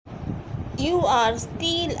You are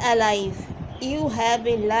still alive. You have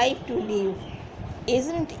a life to live.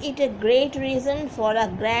 Isn't it a great reason for a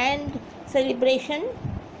grand celebration?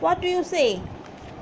 What do you say?